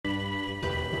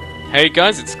Hey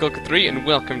guys, it's Skulker3 and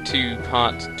welcome to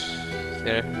part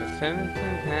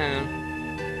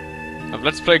of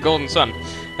Let's Play Golden Sun.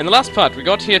 In the last part we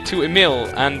got here to a mill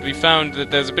and we found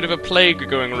that there's a bit of a plague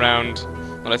going around.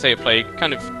 Well, I say a plague,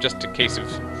 kind of just a case of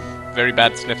very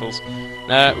bad sniffles.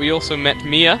 We also met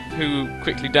Mia, who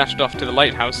quickly dashed off to the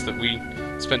lighthouse that we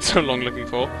spent so long looking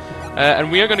for.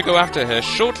 And we are going to go after her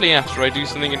shortly after I do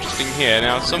something interesting here.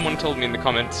 Now, someone told me in the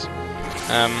comments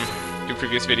the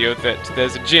previous video that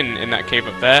there's a djinn in that cave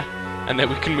up there, and that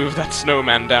we can move that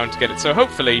snowman down to get it. So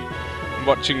hopefully,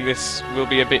 watching this will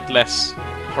be a bit less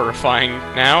horrifying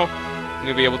now, and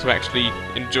you'll be able to actually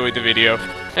enjoy the video.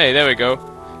 Hey, there we go.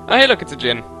 Oh, hey, look, it's a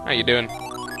djinn. How you doing?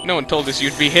 No one told us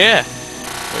you'd be here.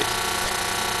 Wait.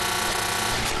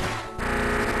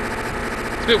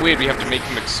 It's a bit weird we have to make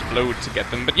them explode to get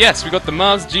them, but yes, we got the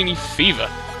Mars Genie Fever.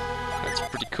 That's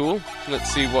pretty cool.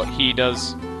 Let's see what he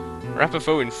does.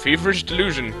 Rapafo in feverish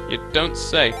delusion. You don't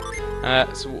say.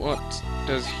 So what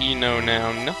does he know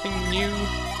now? Nothing new.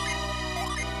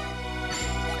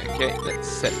 Okay, let's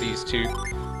set these two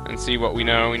and see what we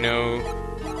know. We know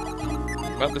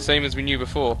about the same as we knew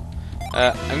before.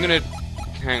 I'm gonna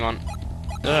hang on.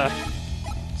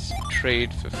 Let's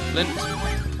trade for flint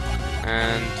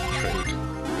and trade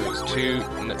those two.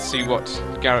 And let's see what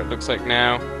Garrett looks like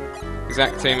now.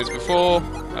 Exact same as before.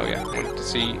 Oh yeah, I wanted to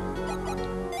see.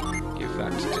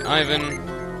 That to Ivan,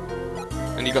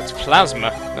 and he got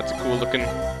plasma. That's a cool looking,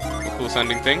 cool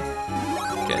sounding thing.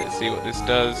 Okay, let's see what this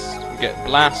does. We get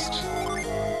blast.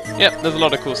 Yep, there's a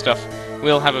lot of cool stuff.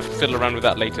 We'll have a fiddle around with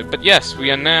that later. But yes,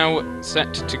 we are now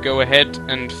set to go ahead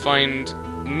and find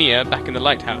Mia back in the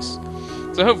lighthouse.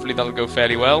 So hopefully that'll go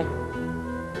fairly well.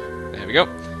 There we go.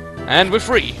 And we're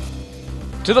free!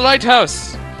 To the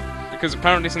lighthouse! Because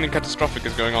apparently something catastrophic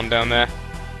is going on down there.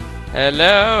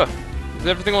 Hello! Is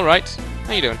everything alright?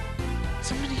 How you doing?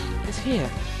 Somebody is here.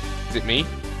 Is it me?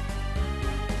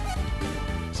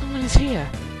 Someone is here.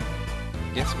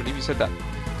 Yes, I believe you said that.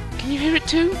 Can you hear it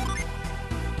too?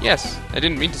 Yes. I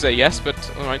didn't mean to say yes, but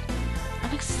alright.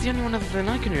 Alex is the only one other than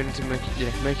I can hear into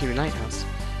Mercury Lighthouse.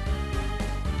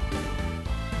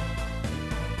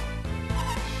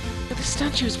 But the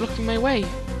statue is blocking my way.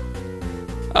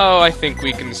 Oh, I think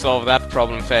we can solve that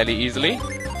problem fairly easily.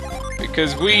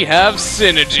 Because we have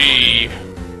synergy!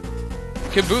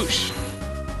 Kaboosh!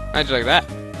 How'd you like that?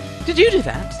 Did you do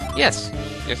that? Yes.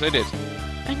 Yes, I did.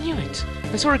 I knew it.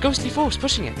 I saw a ghostly force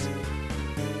pushing it.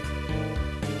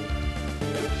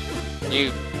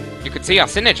 You could see our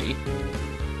synergy?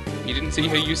 You didn't see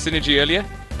her use synergy earlier?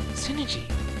 Synergy?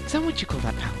 Is that what you call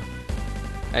that power?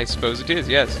 I suppose it is,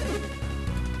 yes.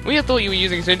 We had thought you were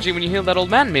using synergy when you healed that old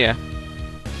man, Mia.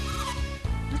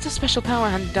 That's a special power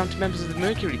handed down to members of the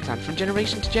Mercury clan from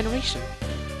generation to generation.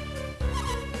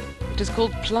 It is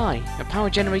called Ply, a power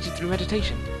generated through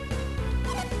meditation.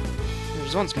 It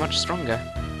was once much stronger.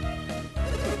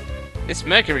 This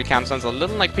Mercury clan sounds a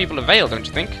little like people of Vale, don't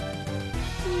you think?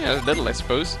 Yeah, a little, I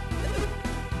suppose.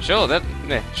 Sure,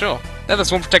 sure. They're the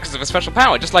sworn protectors of a special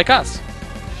power, just like us.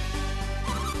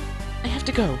 I have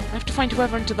to go. I have to find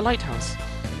whoever entered the lighthouse.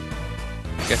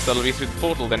 Guess that'll be through the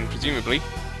portal then, presumably.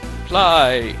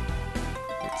 Fly!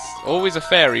 It's always a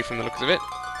fairy from the looks of it.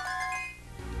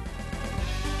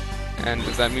 And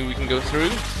does that mean we can go through?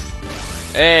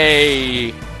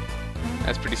 Hey!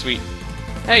 That's pretty sweet.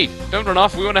 Hey, don't run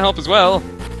off, we want to help as well.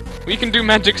 We can do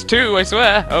magics too, I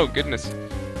swear. Oh, goodness.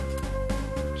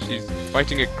 She's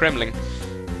fighting a Kremling.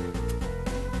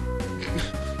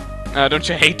 Don't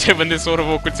you hate it when this sort of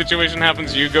awkward situation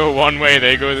happens? You go one way,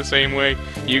 they go the same way.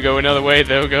 You go another way,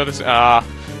 they'll go the same.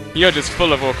 You're just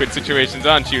full of awkward situations,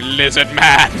 aren't you, lizard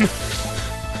man?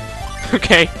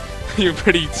 Okay, you're a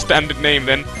pretty standard name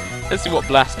then. Let's see what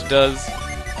Blast does.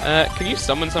 Can you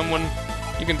summon someone?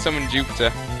 You can summon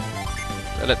Jupiter.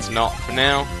 Let's not for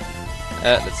now.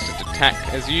 Let's just attack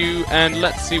as you, and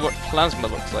let's see what Plasma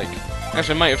looks like.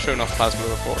 Actually, I might have shown off Plasma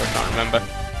before, I can't remember.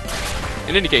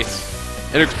 In any case,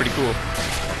 it looks pretty cool.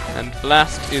 And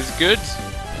Blast is good.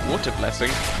 Water Blessing.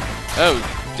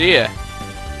 Oh, dear.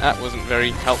 That wasn't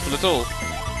very helpful at all.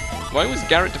 Why was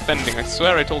Garrett defending? I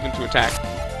swear I told him to attack.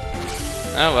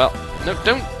 Oh well. No,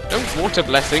 don't water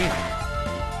blessing.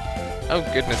 Oh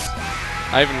goodness.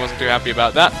 Ivan wasn't too happy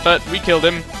about that, but we killed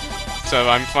him. So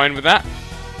I'm fine with that.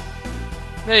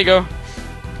 There you go.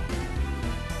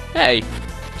 Hey,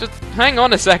 just hang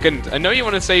on a second. I know you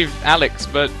want to save Alex,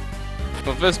 but...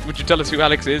 Well, first, would you tell us who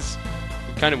Alex is?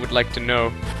 We kind of would like to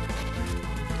know.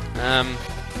 I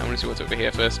want to see what's over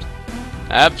here first.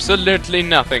 Absolutely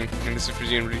nothing. And this is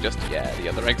presumably just, yeah, the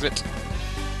other exit.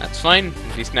 That's fine.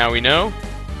 At least now we know.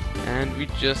 And we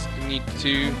just need to,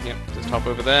 yep, just hop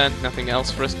over there. Nothing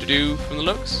else for us to do from the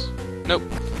looks. Nope.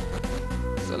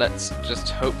 So let's just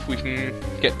hope we can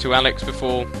get to Alex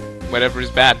before whatever is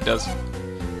bad does.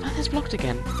 Path is blocked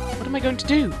again. What am I going to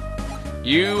do?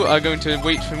 You are going to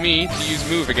wait for me to use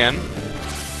move again.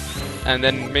 And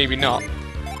then maybe not.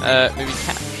 Maybe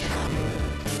catch.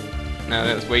 No,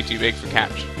 that's way too big for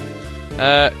catch.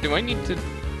 Do I need to...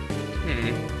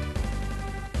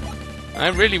 I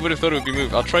really would have thought it would be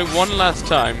move. I'll try one last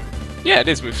time. Yeah, it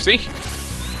is move, see?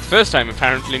 First time,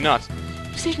 apparently not.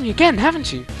 You've saved me again,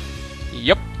 haven't you?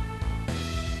 Yup.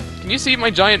 Can you see my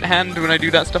giant hand when I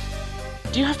do that stuff?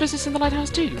 Do you have business in the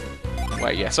lighthouse too?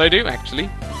 Why, yes I do, actually.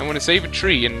 I want to save a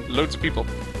tree and loads of people.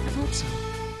 I thought so.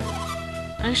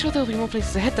 I'm sure there will be more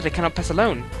places ahead that I cannot pass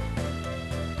alone.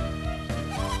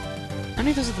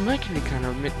 Only those of the Mercury clan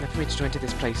are permitted to enter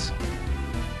this place.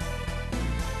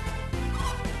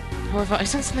 However, I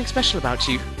sense something special about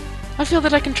you. I feel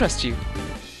that I can trust you.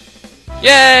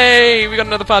 Yay! We got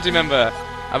another party member!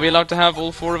 Are we allowed to have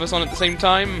all 4 of us on at the same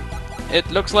time? It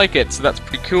looks like it, so that's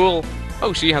pretty cool.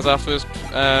 Oh, she has our first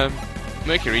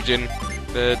Mercury Djinn.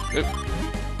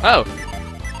 Oh!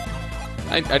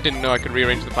 I didn't know I could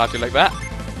rearrange the party like that.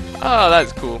 Oh,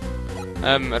 that's cool.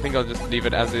 I think I'll just leave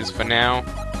it as is for now.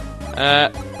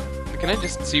 Can I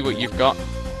just see what you've got?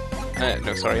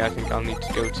 No, sorry, I think I'll need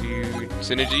to go to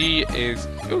Synergy is...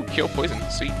 Ooh, Cure Poison,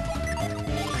 sweet.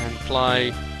 And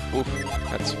apply... Oof,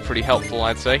 that's pretty helpful,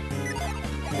 I'd say.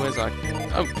 Where's our...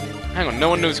 Oh, hang on, no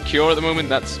one knows Cure at the moment?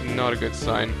 That's not a good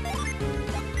sign.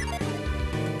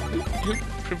 Who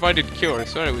provided Cure? I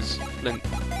swear it was Lint.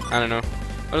 I don't know.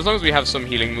 But as long as we have some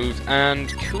healing moves,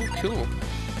 and cool.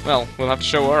 Well, we'll have to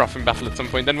show her off in battle at some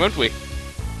point then, won't we?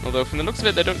 Although, from the looks of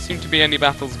it, there don't seem to be any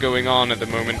battles going on at the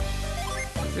moment.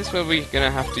 Is this where we're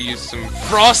gonna have to use some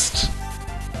frost?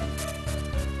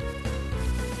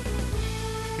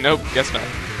 Nope, guess not.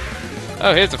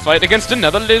 Oh, here's a fight against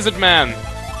another lizard man!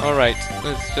 Alright,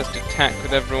 let's just attack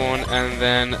with everyone, and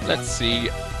then let's see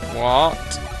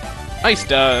what Ice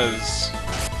does!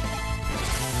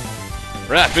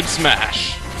 Rapid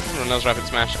Smash! Everyone knows Rapid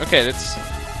Smash. Okay, that's...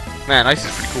 Man, Ice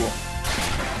is pretty cool.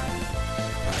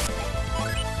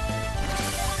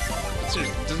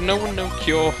 Does no one know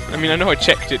Cure? I mean, I know I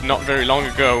checked it not very long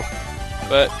ago,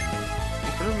 but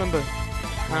I can't remember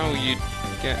how you'd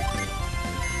get...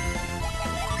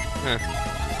 Huh.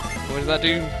 What does that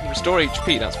do? Restore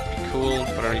HP, that's pretty cool,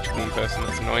 but only to one person,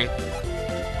 that's annoying.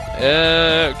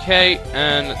 Okay,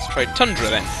 and let's try Tundra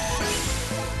then.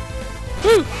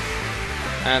 Woo!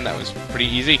 And that was pretty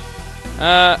easy.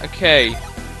 Okay.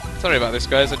 Sorry about this,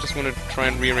 guys, I just want to try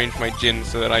and rearrange my Djinn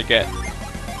so that I get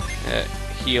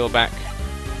heal back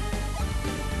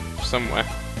somewhere.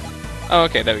 Oh,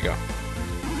 okay, there we go.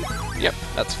 Yep,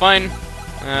 that's fine.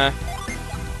 I'll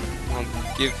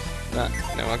give that...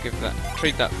 No, I'll give that...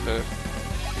 Trade that for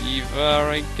Fever,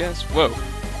 I guess. Whoa.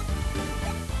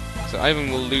 So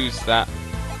Ivan will lose that,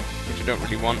 which I don't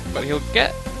really want, but he'll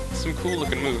get some cool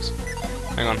looking moves.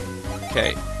 Hang on.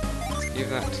 Okay. Let's give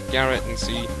that to Garrett and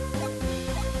see...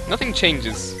 Nothing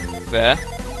changes there.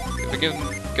 If I give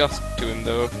Gust to him,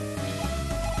 though,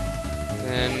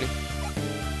 then...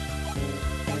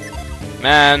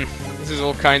 Man, this is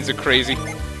all kinds of crazy.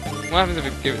 What happens if I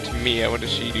give it to Mia? What does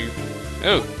she do?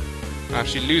 Oh!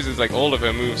 She loses, like, all of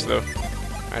her moves, though.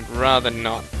 I'd rather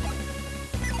not.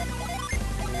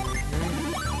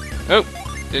 Oh!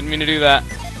 Didn't mean to do that.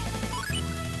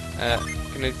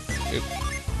 Can I...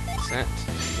 Set.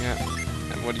 Yeah.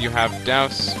 And what do you have?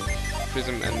 Douse,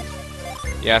 Prism, and...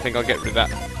 Yeah, I think I'll get rid of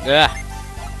that. Ah!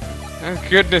 Oh,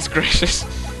 goodness gracious.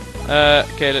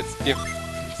 Okay, let's give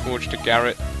Forge to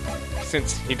Garrett.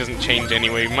 Since he doesn't change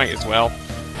anyway, might as well.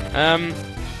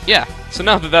 Yeah, so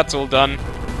now that that's all done...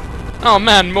 Oh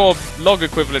man, more log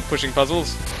equivalent pushing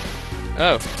puzzles.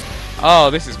 Oh.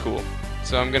 Oh, this is cool.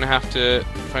 So I'm gonna have to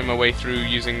find my way through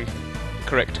using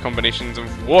correct combinations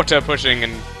of water pushing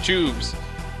and tubes.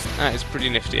 That is pretty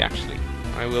nifty, actually.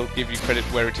 I will give you credit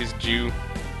where it is due.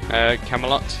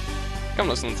 Camelot.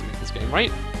 Camelot's the one to make this game,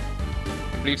 right?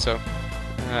 I believe so.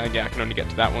 Yeah, I can only get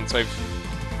to that once I've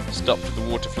stopped the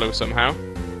water flow somehow.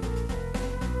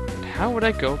 And how would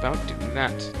I go about doing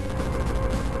that?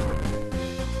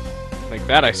 Like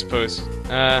that, I suppose.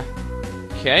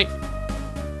 Okay.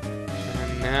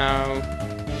 And now...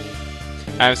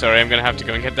 I'm sorry, I'm gonna have to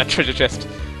go and get that treasure chest.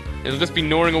 It'll just be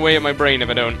gnawing away at my brain if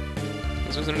I don't.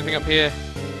 Was there anything up here?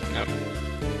 No.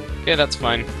 Okay, that's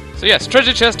fine. So yes,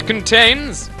 treasure chest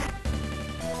contains...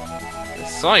 the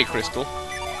Psi Crystal.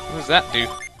 What does that do?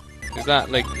 Is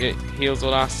that, like, it heals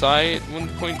all our Psi at one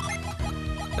point?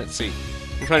 Let's see.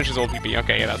 Replenishes all PP.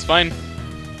 Okay, yeah, that's fine.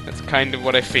 That's kind of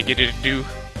what I figured it'd do.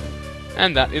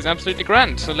 And that is absolutely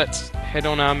grand. So let's head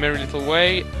on our merry little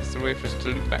way. Is there a way for us to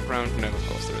loop back round? No, of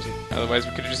course there isn't. Otherwise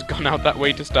we could have just gone out that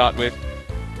way to start with.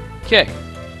 Okay.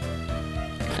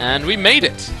 And we made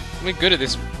it! We're good at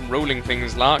this rolling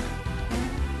things, Lark.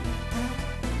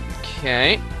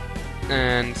 Okay.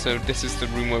 And so this is the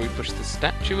room where we pushed the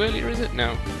statue earlier, is it?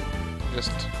 No.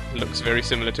 Just looks very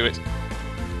similar to it.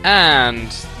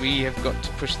 And we have got to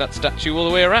push that statue all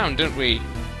the way around, don't we?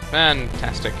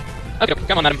 Fantastic. Okay,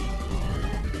 come on, Adam.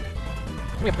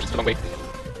 We have to push this the long way.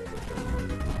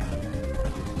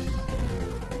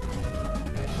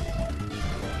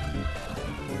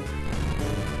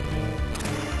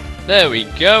 There we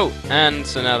go. And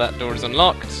so now that door is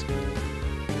unlocked.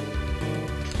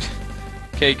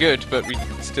 Okay, good, but we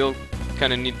still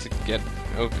kind of need to get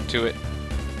over to it.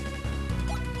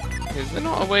 Is there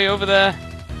not a way over there?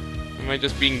 Am I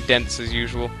just being dense as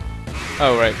usual?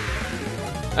 Oh, right.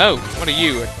 Oh, what are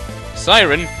you? A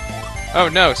siren? Oh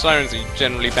no, sirens are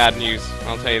generally bad news.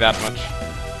 I'll tell you that much.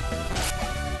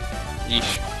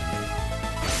 Yeesh.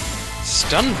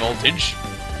 Stun voltage?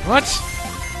 What?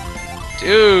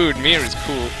 Dude, Mia is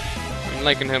cool. I'm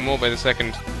liking her more by the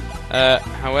second.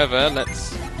 However,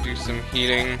 let's do some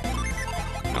healing.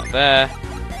 Not there.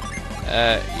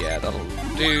 Yeah, that'll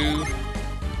do.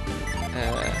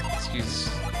 Let's use...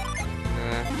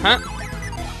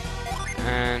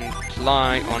 and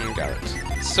fly on Garrett.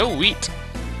 Sweet!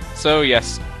 So,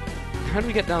 yes. How do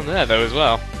we get down there, though, as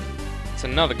well? That's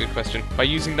another good question. By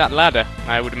using that ladder,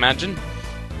 I would imagine.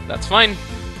 That's fine.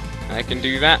 I can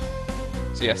do that.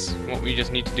 So, yes, what we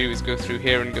just need to do is go through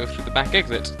here and go through the back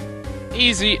exit.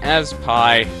 Easy as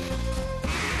pie.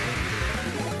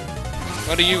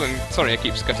 What are you? And sorry, I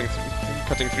keep cutting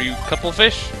through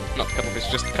cuttlefish. Not cuttlefish,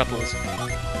 just cuttles.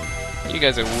 You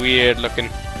guys are weird looking,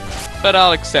 but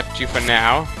I'll accept you for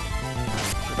now,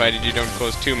 provided you don't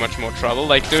cause too much more trouble,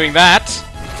 like doing that.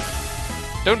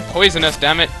 Don't poison us,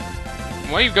 damn it!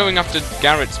 Why are you going after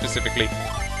Garrett specifically?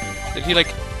 Did he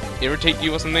like irritate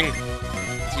you or something?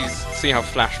 Let's see how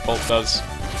Flash Bolt does.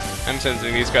 I'm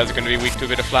sensing these guys are going to be weak to a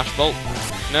bit of Flash Bolt.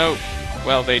 No,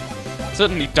 well they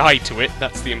certainly die to it.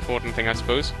 That's the important thing, I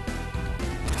suppose.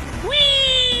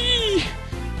 Whee!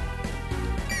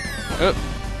 Oh.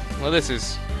 Well, this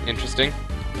is interesting.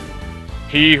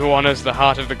 He who honors the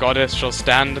heart of the goddess shall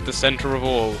stand at the center of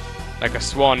all, like a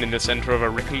swan in the center of a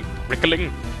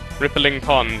rippling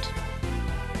pond.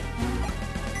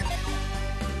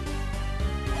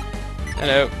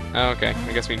 Hello. Oh, okay.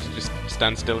 I guess we need to just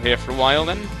stand still here for a while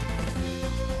then.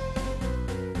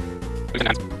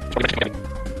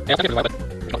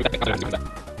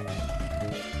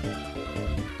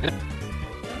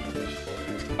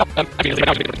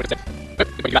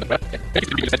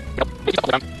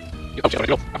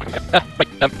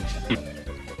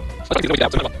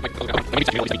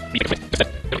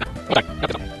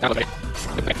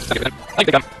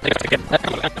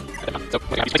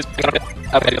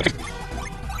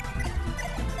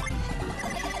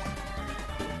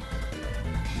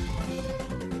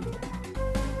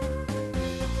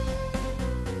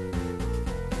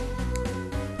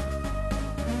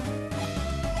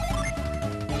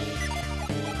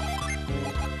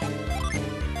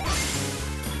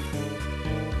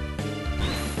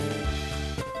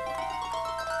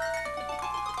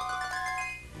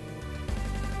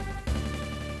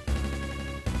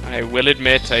 I will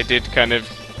admit I did kind of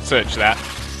search that,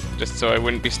 just so I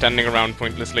wouldn't be standing around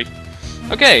pointlessly.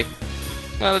 Okay,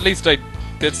 well at least I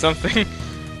did something.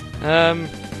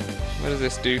 What does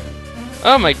this do?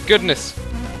 Oh my goodness!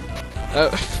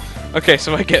 Okay,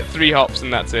 so I get 3 hops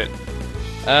and that's it.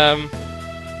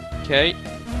 Okay.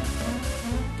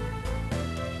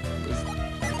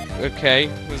 Okay,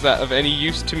 was that of any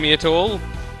use to me at all?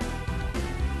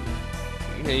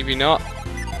 Maybe not.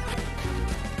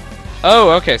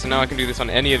 Oh, okay, so now I can do this on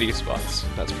any of these spots.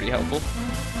 That's pretty helpful.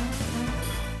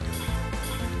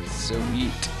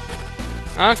 Sweet.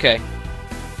 Okay.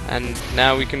 And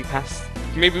now we can pass...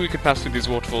 Maybe we could pass through these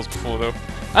waterfalls before, though.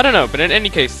 I don't know, but in any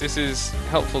case, this is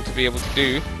helpful to be able to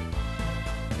do.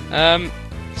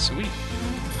 Sweet.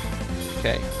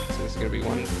 Okay, so this is going to be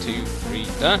 1, 2, 3,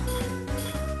 done.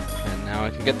 And now I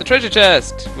can get the treasure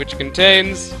chest, which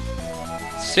contains...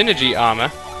 Synergy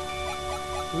armor.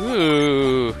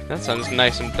 Ooh, that sounds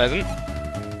nice and pleasant.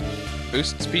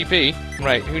 Boosts PP.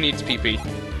 Right, who needs PP?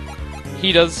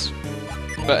 He does,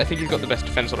 but I think he's got the best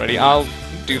defense already. I'll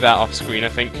do that off screen, I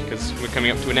think, because we're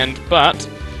coming up to an end. But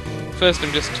first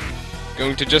I'm just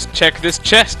going to check this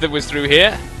chest that was through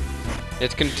here.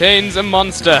 It contains a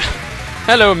monster.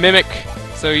 Hello, Mimic.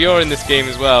 So you're in this game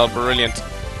as well. Brilliant.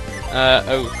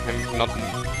 Oh, I've not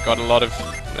got a lot of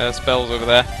spells over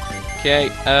there. Okay,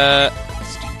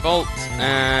 let's do Bolt,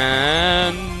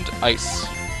 and ice.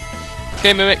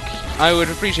 Okay, Mimic, I would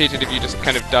appreciate it if you just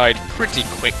kind of died pretty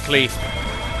quickly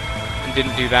and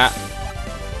didn't do that.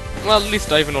 Well, at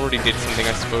least Ivan already did something,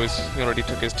 I suppose. He already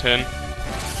took his turn.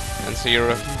 And so you're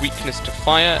a weakness to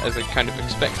fire, as I kind of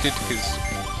expected, because,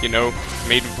 you know,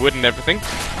 made of wood and everything.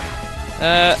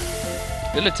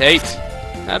 Debilitate.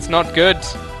 That's not good.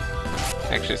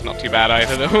 Actually, it's not too bad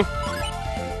either, though.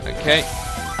 Okay.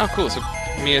 Oh, cool, so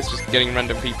Mia's just getting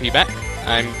random PP back.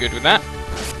 I'm good with that.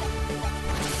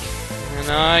 Can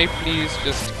I please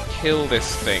just kill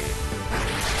this thing?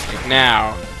 Like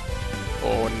now.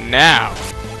 Or now.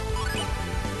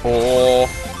 Or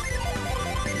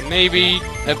maybe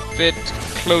a bit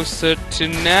closer to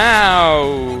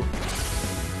now.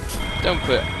 Don't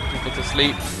put people to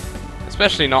sleep.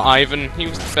 Especially not Ivan. He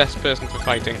was the best person for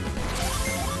fighting.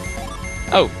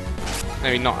 Oh.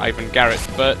 Maybe not Ivan, Garrett,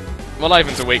 but... well,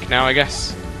 Ivan's awake now, I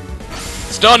guess.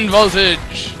 Stun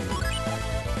voltage!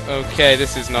 Okay,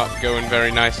 this is not going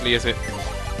very nicely, is it?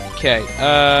 Okay,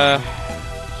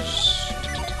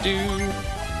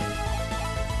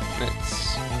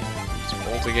 let's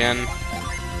bolt again.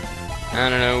 I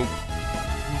don't know.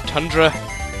 Tundra?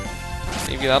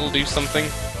 Maybe that'll do something.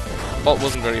 Bolt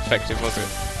wasn't very effective, was it?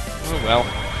 Oh well.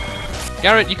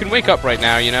 Garrett, you can wake up right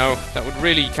now, you know. That would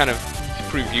really kind of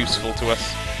prove useful to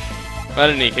us. Well,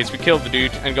 in any case, we killed the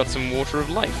dude and got some Water of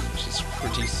Life, which is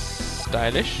pretty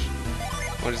stylish.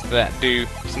 What does that do?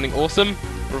 Something awesome?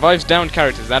 Revives downed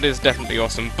characters. That is definitely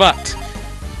awesome. But,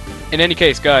 in any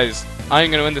case, guys, I'm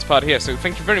going to end this part here. So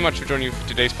thank you very much for joining me for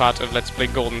today's part of Let's Play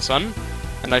Golden Sun.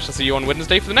 And I shall see you on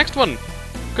Wednesday for the next one.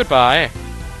 Goodbye.